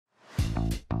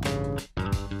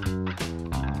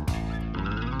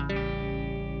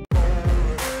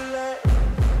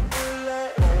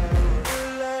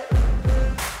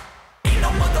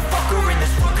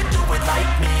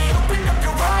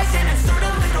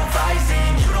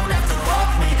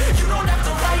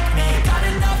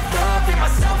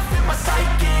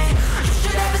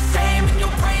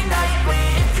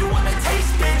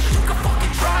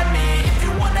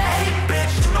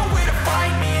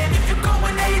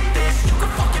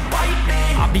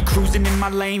cruising in my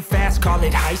lane fast, call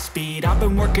it high speed. I've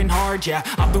been working hard, yeah,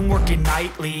 I've been working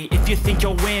nightly. If you think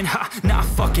you'll win, ha, not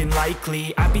fucking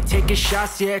likely. I be taking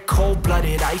shots, yeah,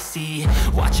 cold-blooded, icy.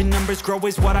 Watching numbers grow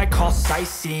is what I call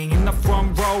sightseeing. In the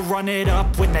front row, run it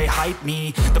up when they hype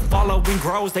me. The following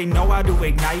grows, they know how to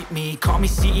ignite me. Call me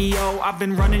CEO, I've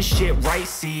been running shit right,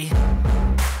 see.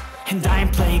 And I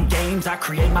ain't playing games, I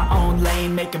create my own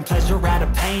lane, making pleasure out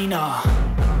of pain,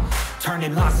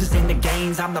 turning losses into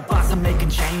gains. I'm the boss, I'm making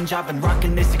change. I've been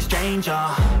rocking this exchange,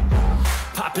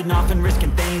 popping off and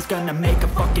risking things. Gonna make a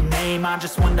fucking name, I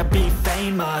just wanna be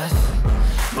famous.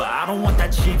 But I don't want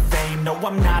that cheap fame, no,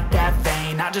 I'm not that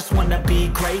vain. I just wanna be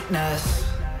greatness.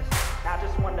 I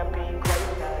just wanna be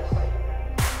greatness.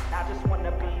 I just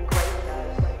wanna be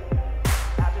greatness.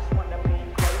 I just wanna be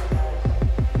greatness.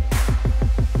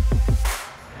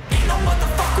 Ain't no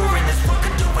motherfucker in this world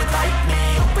could do it like me.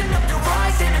 Open up your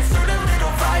eyes and insert a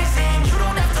little rising. You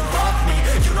don't have to love me,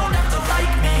 you don't have to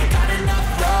like me. Got enough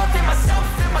love in myself,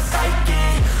 in my psyche.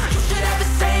 You should have the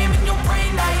same in your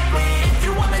brain nightly. If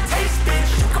you wanna taste,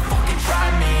 bitch, you can fucking try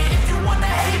me. If you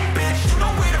wanna hate, bitch, you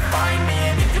know where to find me.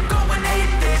 And if you go and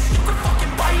hate this, you can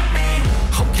fucking bite me.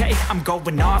 Okay, I'm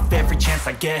going off every chance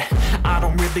I get. I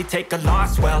don't really take a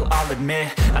loss, well, I'll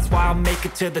admit. That's why I'll make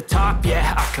it to the top,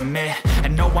 yeah, I commit.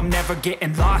 And no, I'm never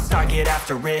getting lost, I get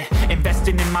after it.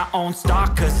 Investing in my own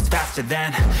stock, cause it's faster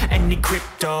than any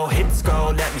crypto hits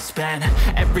go, let me spend.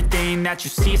 Everything that you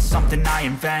see is something I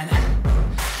invent.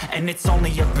 And it's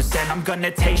only a percent. I'm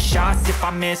gonna take shots. If I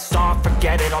miss all,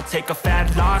 forget it. I'll take a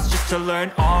fat loss just to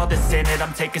learn all that's in it.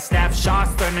 I'm taking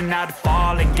snapshots, learning how to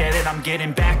fall and get it. I'm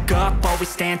getting back up, always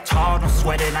stand tall, don't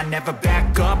sweat it. I never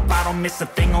back up, I don't miss a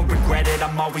thing or regret it.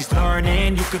 I'm always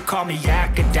learning, you could call me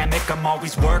academic. I'm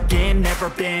always working, never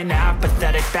been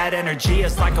apathetic. Bad energy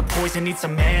is like a poison, needs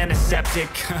some antiseptic.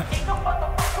 Ain't no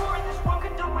motherfucker in this world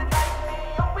could do it like me.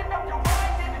 Open up your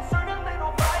eyes and insert a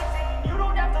little rising. You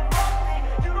don't have to love me,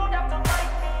 you don't have to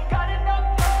like me. Got enough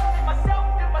love in myself,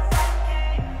 in my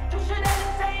psyche. You should have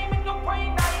the same in your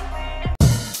brain nightly.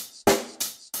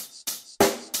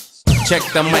 Check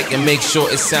the mic and make sure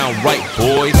it sound right,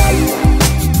 boys.